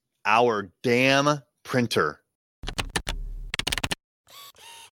our damn printer.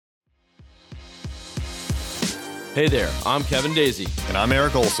 Hey there, I'm Kevin Daisy. And I'm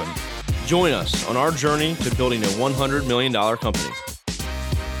Eric Olson. Join us on our journey to building a $100 million company.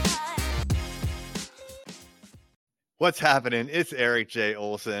 What's happening? It's Eric J.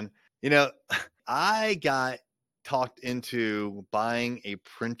 Olson. You know, I got talked into buying a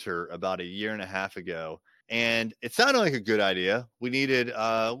printer about a year and a half ago, and it sounded like a good idea. We needed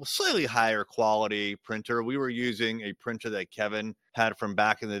a slightly higher quality printer. We were using a printer that Kevin had from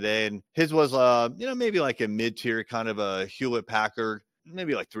back in the day, and his was, maybe like a mid-tier kind of a Hewlett Packard,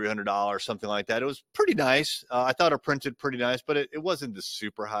 maybe like $300, something like that. It was pretty nice. I thought it printed pretty nice, but it wasn't the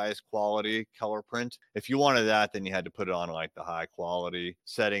super highest quality color print. If you wanted that, then you had to put it on like the high quality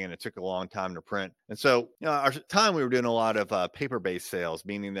setting, and it took a long time to print. And so, our time we were doing a lot of paper-based sales,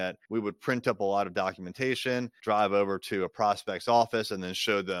 meaning that we would print up a lot of documentation, drive over to a prospect's office, and then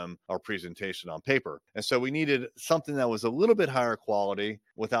show them our presentation on paper. And so we needed something that was a little bit higher quality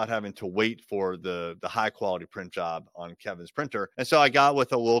without having to wait for the high quality print job on Kevin's printer. And so I got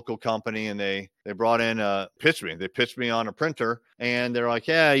with a local company, and they brought in They pitched me on a printer, and they're like,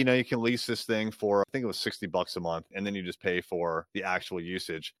 yeah, you can lease this thing for, I think it was $60 a month, and then you just pay for the actual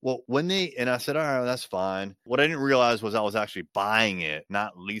usage. Well, and I said, all right, that's fine. What I didn't realize was I was actually buying it,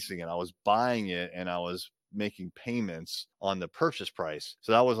 not leasing it. I was buying it, and I was making payments on the purchase price.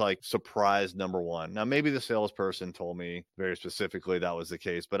 So that was like surprise number one. Now, maybe the salesperson told me very specifically that was the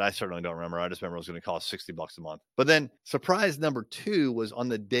case, but I certainly don't remember. I just remember it was going to cost $60 a month. But then surprise number two was on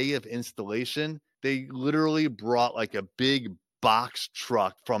the day of installation, they literally brought like a big box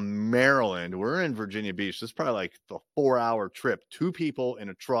truck from Maryland. We're in Virginia Beach. This is probably like a 4-hour trip. 2 people in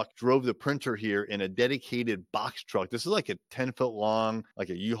a truck drove the printer here in a dedicated box truck. This is like a 10-foot long, like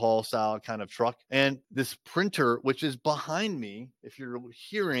a U-Haul style kind of truck. And this printer, which is behind me, if you're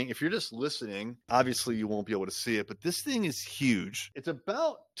just listening, obviously you won't be able to see it, but this thing is huge. It's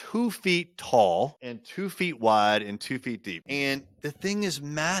about 2 feet tall and 2 feet wide and 2 feet deep. And the thing is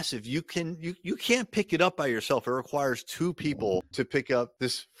massive. You can't pick it up by yourself. It requires 2 people to pick up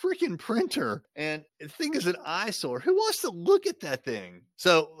this freaking printer. And the thing is an eyesore. Who wants to look at that thing?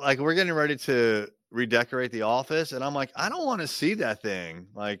 So like, we're getting ready to redecorate the office, and I'm like, I don't want to see that thing.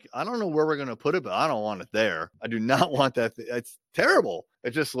 Like, I don't know where we're going to put it, but I don't want it there. I do not want that. It's terrible.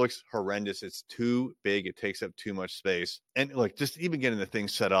 It just looks horrendous. It's too big. It takes up too much space. And like, just even getting the thing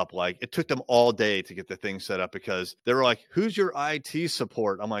set up, like it took them all day to get the thing set up, because they were like, who's your IT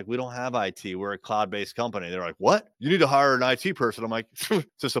support? I'm like, we don't have IT. We're a cloud-based company. They're like, what? You need to hire an IT person. I'm like,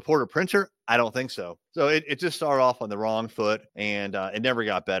 to support a printer? I don't think so. So it just started off on the wrong foot, and it never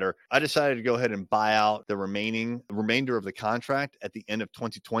got better. I decided to go ahead and buy out the remainder of the contract at the end of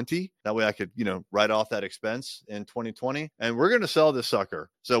 2020. That way I could, write off that expense in 2020. And we're going to sell this sucker.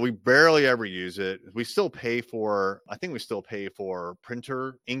 So we barely ever use it. I think we still pay for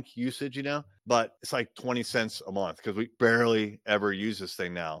printer ink usage, but it's like 20 cents a month because we barely ever use this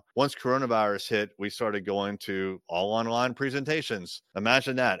thing now. Once coronavirus hit, we started going to all online presentations.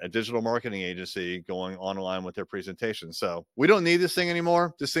 Imagine that, a digital marketing agency going online with their presentations. So we don't need this thing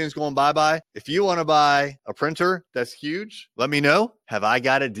anymore. This thing's going bye-bye. If you want to buy a printer that's huge, let me know. Have I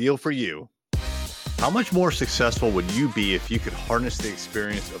got a deal for you? How much more successful would you be if you could harness the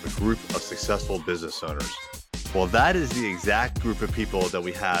experience of a group of successful business owners? Well, that is the exact group of people that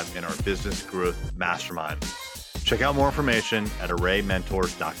we have in our Business Growth Mastermind. Check out more information at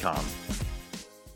arraymentors.com.